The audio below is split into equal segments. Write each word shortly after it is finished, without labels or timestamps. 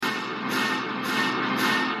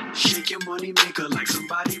your money maker like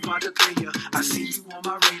somebody about to pay you. I see you on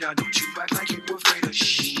my radar, don't you act like you afraid of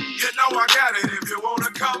shh. You know I got it, if you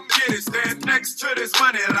wanna come get it, stand next to this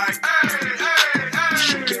money like, hey, hey, hey.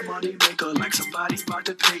 Shake your money maker like somebody about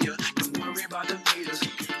to pay you. Don't worry about the haters.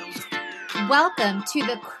 Welcome to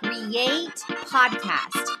the Create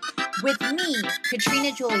Podcast with me,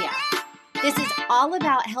 Katrina Julia. This is all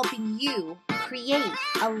about helping you create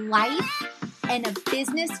a life and a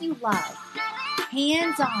business you love,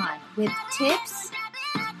 hands-on with tips,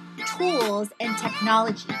 tools, and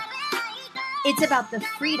technology. It's about the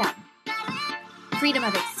freedom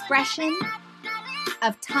of expression,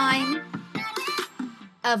 of time,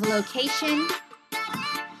 of location,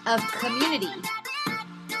 of community,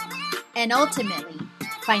 and ultimately,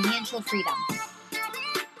 financial freedom.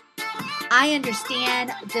 I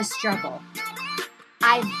understand the struggle.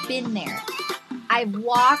 I've been there. I've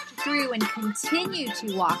walked through and continue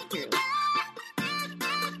to walk through.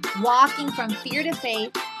 Walking from fear to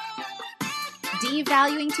faith,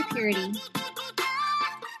 devaluing to purity,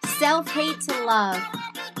 self-hate to love,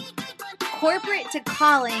 corporate to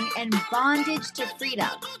calling, and bondage to freedom.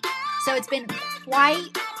 So it's been quite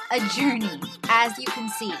a journey, as you can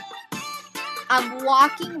see. I'm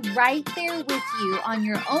walking right there with you on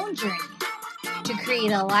your own journey to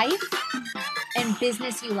create a life and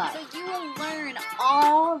business you love. So you will learn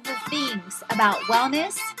all the things about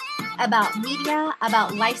wellness, about media,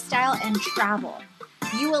 about lifestyle, and travel.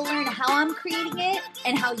 You will learn how I'm creating it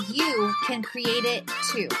and how you can create it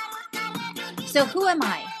too. So who am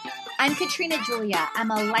I? I'm Katrina Julia. I'm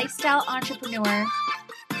a lifestyle entrepreneur,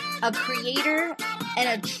 a creator,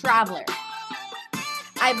 and a traveler.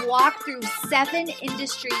 I've walked through 7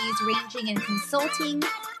 industries ranging in consulting,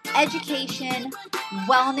 education,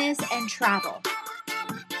 wellness, and travel.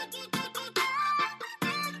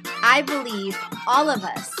 I believe all of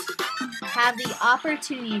us have the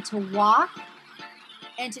opportunity to walk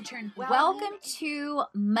and to turn. Welcome to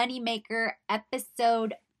Moneymaker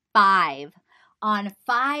episode 5 on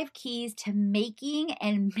 5 keys to making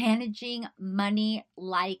and managing money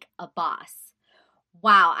like a boss.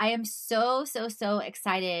 Wow, I am so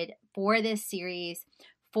excited for this series,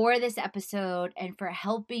 for this episode, and for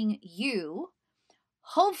helping you,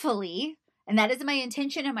 hopefully, and that is my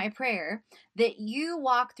intention and my prayer, that you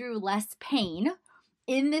walk through less pain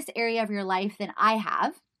in this area of your life than I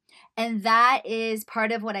have. And that is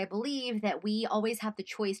part of what I believe, that we always have the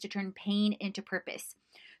choice to turn pain into purpose.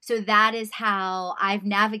 So that is how I've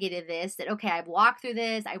navigated this, that, okay, I've walked through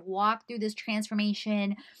this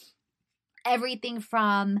transformation. Everything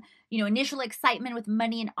from, initial excitement with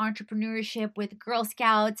money and entrepreneurship with Girl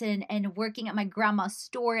Scouts and working at my grandma's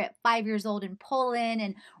store at 5 years old in Poland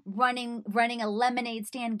and running a lemonade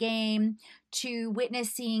stand game, to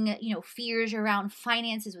witnessing, fears around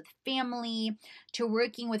finances with family, to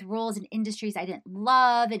working with roles in industries I didn't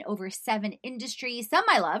love in over 7 industries, some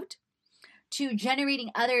I loved, to generating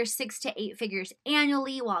other 6 to 8 figures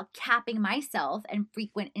annually while capping myself and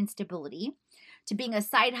frequent instability, to being a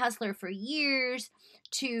side hustler for years,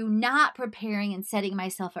 to not preparing and setting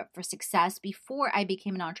myself up for success before I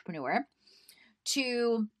became an entrepreneur,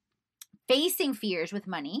 to facing fears with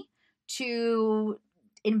money, to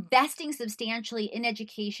investing substantially in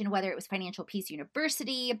education, whether it was Financial Peace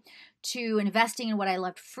University, to investing in what I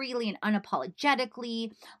loved freely and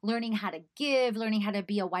unapologetically, learning how to give, learning how to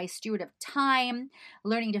be a wise steward of time,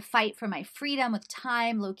 learning to fight for my freedom with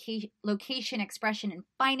time, location, expression, and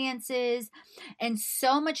finances, and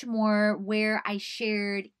so much more, where I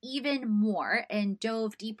shared even more and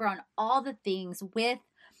dove deeper on all the things with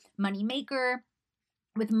Moneymaker,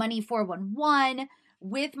 with Money 411,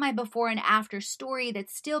 with my before and after story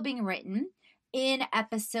that's still being written in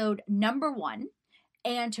episode number 1.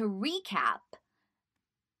 And to recap,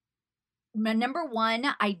 number 1,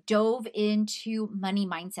 I dove into money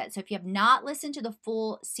mindset. So if you have not listened to the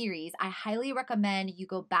full series, I highly recommend you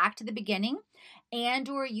go back to the beginning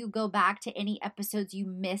or you go back to any episodes you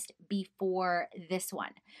missed before this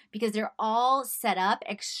one, because they're all set up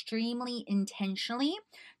extremely intentionally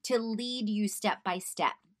to lead you step by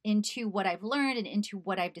step into what I've learned and into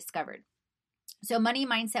what I've discovered. So money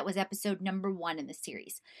mindset was episode number 1 in the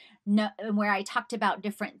series, where I talked about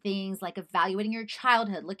different things like evaluating your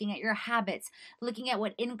childhood, looking at your habits, looking at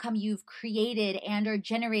what income you've created and or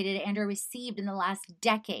generated and or received in the last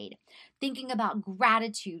decade, thinking about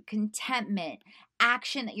gratitude, contentment,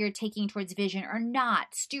 action that you're taking towards vision or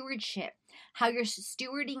not, stewardship, how you're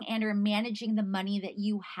stewarding and or managing the money that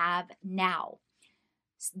you have now.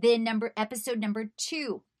 Then episode number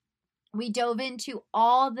 2, we dove into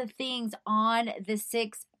all the things on the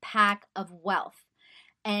 6-pack of wealth.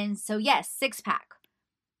 And so yes, 6-pack.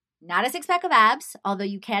 not a 6-pack of abs, although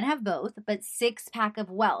you can have both, but 6-pack of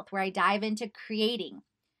wealth, where I dive into creating,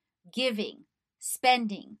 giving,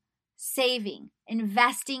 spending, saving,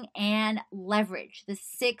 investing, and leverage, the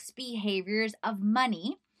 6 behaviors of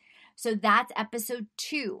money. So that's episode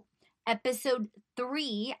 2. Episode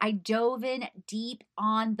 3, I dove in deep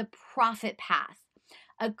on the profit path,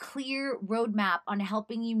 a clear roadmap on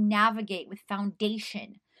helping you navigate with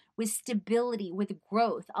foundation, with stability, with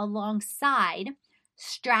growth, alongside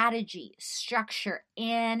strategy, structure,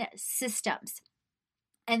 and systems.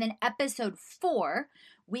 And then episode 4,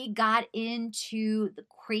 we got into the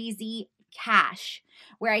crazy cash,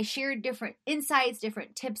 where I shared different insights,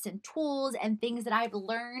 different tips and tools and things that I've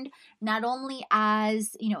learned, not only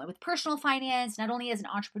as, with personal finance, not only as an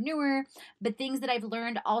entrepreneur, but things that I've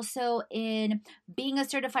learned also in being a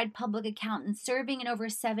certified public accountant, serving in over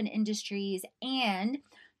 7 industries, and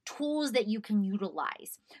tools that you can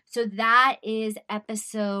utilize. So that is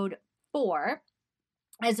episode 4.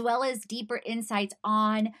 As well as deeper insights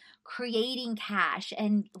on creating cash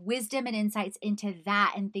and wisdom and insights into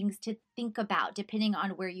that and things to think about depending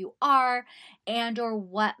on where you are and or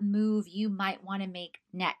what move you might want to make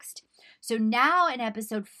next. So now in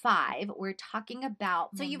episode 5, we're talking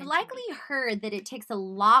about, so you've likely heard that it takes a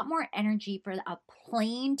lot more energy for a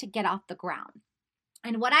plane to get off the ground.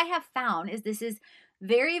 And what I have found is this is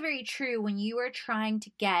very, very true when you are trying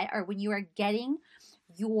to get, or when you are getting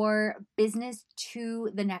your business to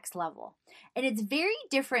the next level. And it's very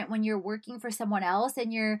different when you're working for someone else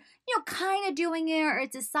and you're, kind of doing it, or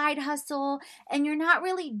it's a side hustle and you're not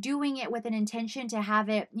really doing it with an intention to have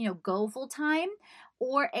it, go full time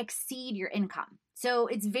or exceed your income. So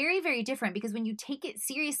it's very, very different, because when you take it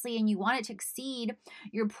seriously and you want it to exceed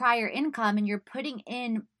your prior income and you're putting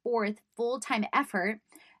in forth full-time effort,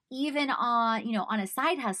 even on a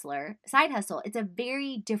side hustle, it's a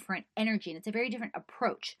very different energy and it's a very different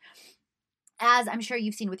approach, as I'm sure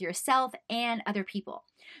you've seen with yourself and other people.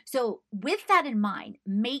 So with that in mind,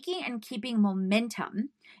 making and keeping momentum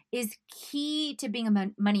is key to being a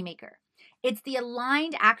moneymaker. It's the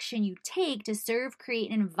aligned action you take to serve,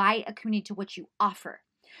 create, and invite a community to what you offer.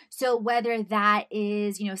 So whether that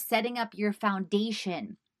is, setting up your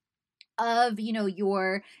foundation of,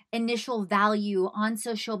 your initial value on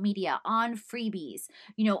social media, on freebies,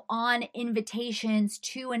 on invitations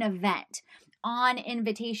to an event, on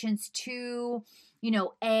invitations to,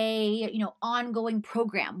 ongoing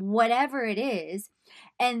program, whatever it is.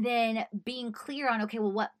 And then being clear on, okay,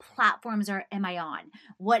 well, what platforms am I on?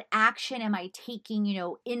 What action am I taking,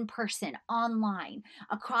 in person, online,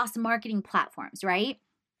 across marketing platforms, right?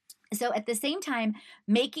 So at the same time,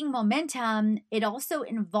 making momentum, it also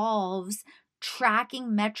involves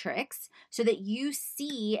tracking metrics so that you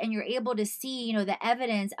see and you're able to see, the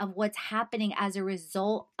evidence of what's happening as a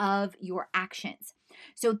result of your actions.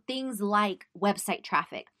 So things like website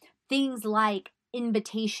traffic, things like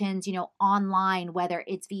invitations, online, whether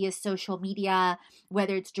it's via social media,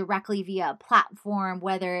 whether it's directly via a platform,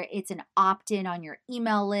 whether it's an opt-in on your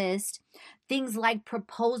email list, things like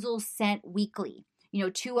proposals sent weekly,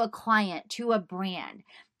 to a client, to a brand,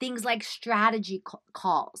 things like strategy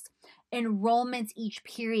calls, enrollments each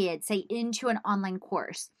period, say into an online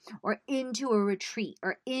course or into a retreat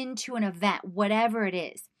or into an event, whatever it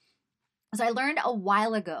is. So I learned a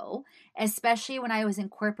while ago, especially when I was in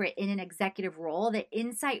corporate in an executive role, that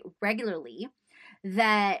insight regularly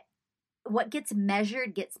that what gets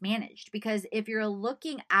measured gets managed. Because if you're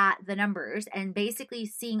looking at the numbers and basically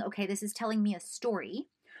seeing, okay, this is telling me a story,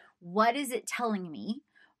 what is it telling me?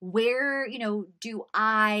 Where, do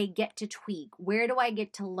I get to tweak? Where do I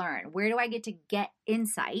get to learn? Where do I get to get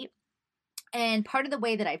insight? And part of the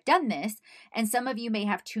way that I've done this, and some of you may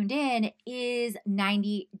have tuned in, is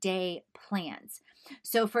 90-day plans.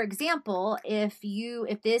 So for example, if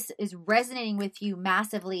this is resonating with you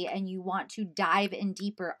massively and you want to dive in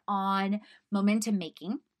deeper on momentum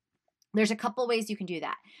making, there's a couple ways you can do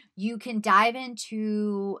that. You can dive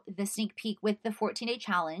into the sneak peek with the 14-day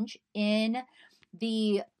challenge in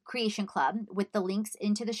the Creation Club with the links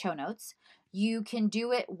into the show notes. You can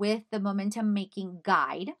do it with the momentum making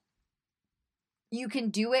guide. You can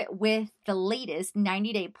do it with the latest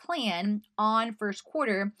 90-day plan on first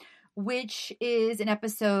quarter, which is an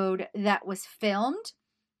episode that was filmed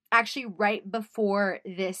actually right before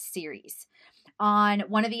this series. On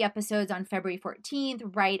one of the episodes on February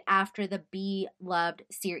 14th, right after the Be Loved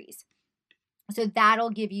series. So that'll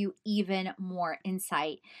give you even more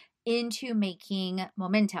insight into making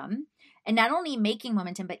momentum, and not only making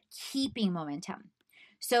momentum, but keeping momentum.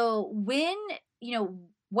 So when,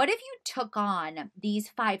 what if you took on these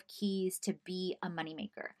 5 keys to be a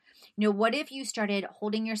moneymaker? What if you started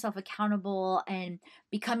holding yourself accountable and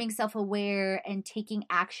becoming self-aware and taking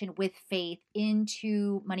action with faith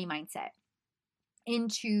into money mindset,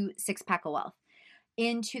 into Six Pack of Wealth,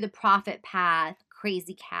 into the profit path,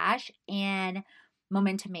 Crazy Cash, and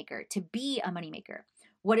Momentum Maker to be a money maker?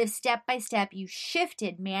 What if step by step you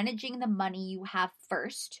shifted managing the money you have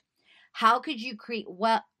first? How could you create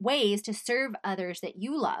ways to serve others that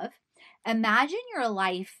you love? Imagine your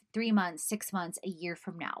life 3 months, 6 months, a year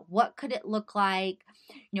from now. What could it look like?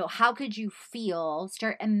 How could you feel?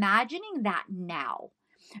 Start imagining that now.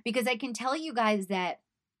 Because I can tell you guys that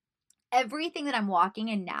everything that I'm walking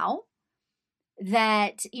in now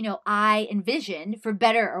that, I envisioned, for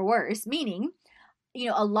better or worse, meaning,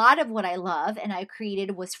 a lot of what I love and I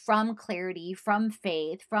created was from clarity, from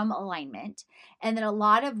faith, from alignment. And then a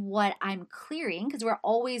lot of what I'm clearing, because we're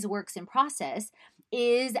always works in process,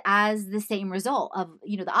 is as the same result of,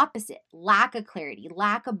 the opposite: lack of clarity,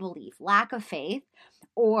 lack of belief, lack of faith,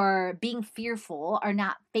 or being fearful or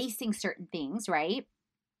not facing certain things, right?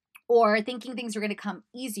 Or thinking things were going to come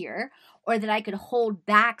easier, or that I could hold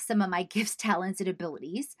back some of my gifts, talents, and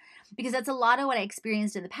abilities. Because that's a lot of what I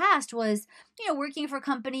experienced in the past was, working for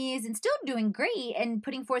companies and still doing great and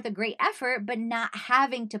putting forth a great effort, but not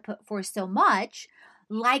having to put forth so much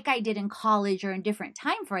like I did in college or in different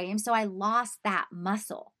time frames. So I lost that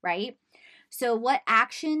muscle, right? So what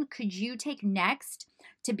action could you take next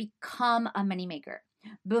to become a moneymaker?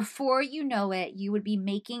 Before you know it, you would be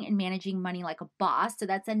making and managing money like a boss. So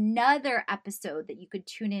that's another episode that you could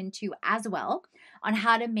tune into as well on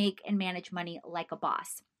how to make and manage money like a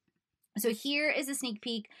boss. So here is a sneak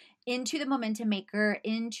peek into the Momentum Maker,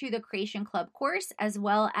 into the Creation Club course, as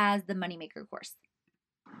well as the Money Maker course.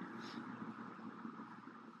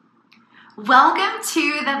 Welcome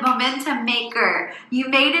to the Momentum Maker. You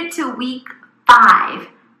made it to week 5.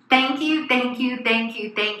 Thank you, thank you, thank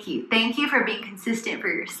you, thank you. Thank you for being consistent for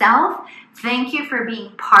yourself. Thank you for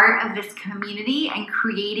being part of this community and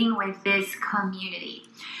creating with this community.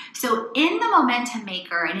 So in the Momentum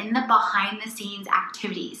Maker and in the behind the scenes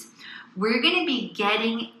activities, we're going to be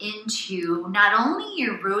getting into not only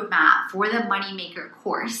your roadmap for the Money Maker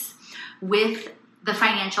course with the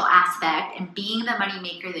financial aspect and being the money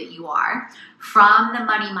maker that you are, from the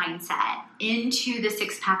money mindset into the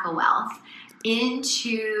Six Pack of Wealth,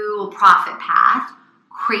 into Profit Path,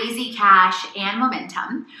 Crazy Cash, and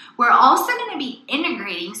Momentum. We're also going to be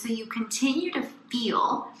integrating so you continue to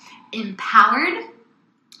feel empowered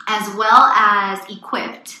as well as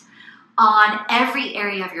equipped on every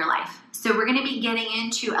area of your life. So we're going to be getting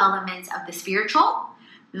into elements of the spiritual,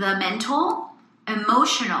 the mental,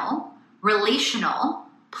 emotional, relational,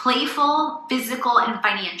 playful, physical, and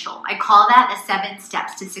financial. I call that the 7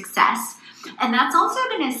 steps to success. And that's also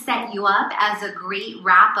going to set you up as a great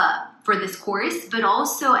wrap up for this course, but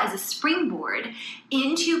also as a springboard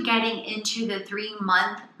into getting into the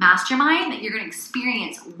 3-month mastermind that you're going to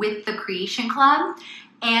experience with the Creation Club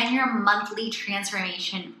and your monthly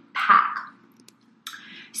transformation pack.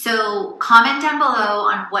 So comment down below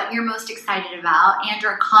on what you're most excited about, and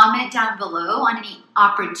or comment down below on any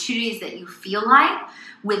opportunities that you feel like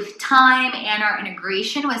with time and our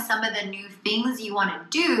integration with some of the new things you want to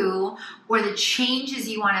do or the changes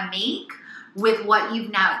you want to make with what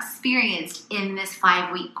you've now experienced in this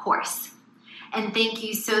 5-week course. And thank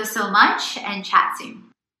you so, so much, and chat soon.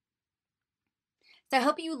 So I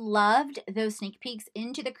hope you loved those sneak peeks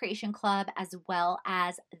into the Creation Club as well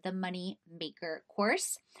as the Money Maker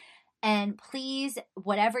course. And please,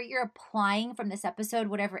 whatever you're applying from this episode,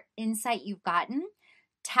 whatever insight you've gotten,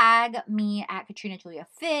 tag me at Katrina Julia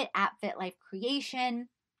Fit, at Fit Life Creation,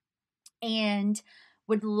 and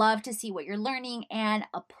would love to see what you're learning and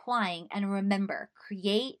applying. And remember,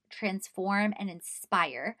 create, transform, and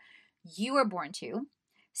inspire. You are born to.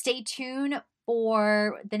 Stay tuned.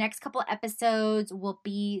 For the next couple of episodes will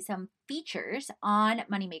be some features on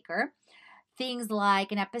Moneymaker. Things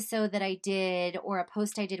like an episode that I did or a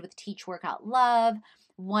post I did with Teach Workout Love,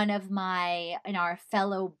 one of our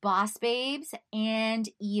fellow boss babes, and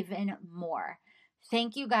even more.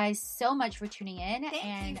 Thank you guys so much for tuning in.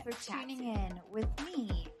 Thank you for tuning in with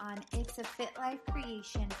me on It's a Fit Life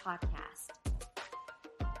Creation podcast.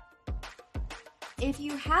 If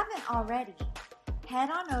you haven't already, head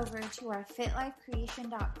on over to our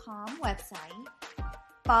fitlifecreation.com website,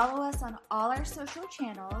 follow us on all our social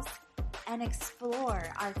channels, and explore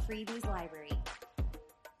our freebies library.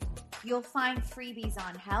 You'll find freebies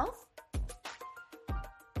on health,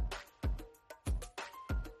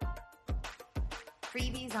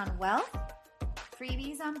 freebies on wealth,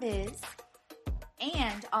 freebies on biz,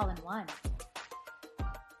 and all in one.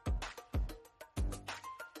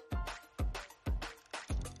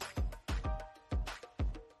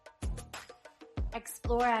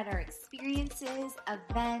 explore at our experiences,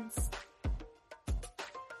 events,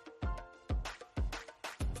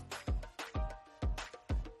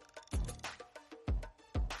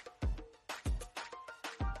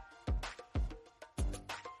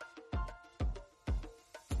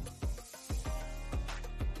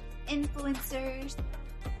 influencers.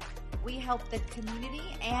 We help the community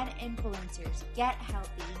and influencers get healthy,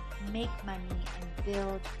 make money, and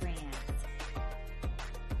build brands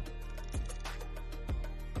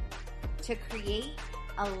to create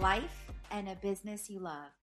a life and a business you love.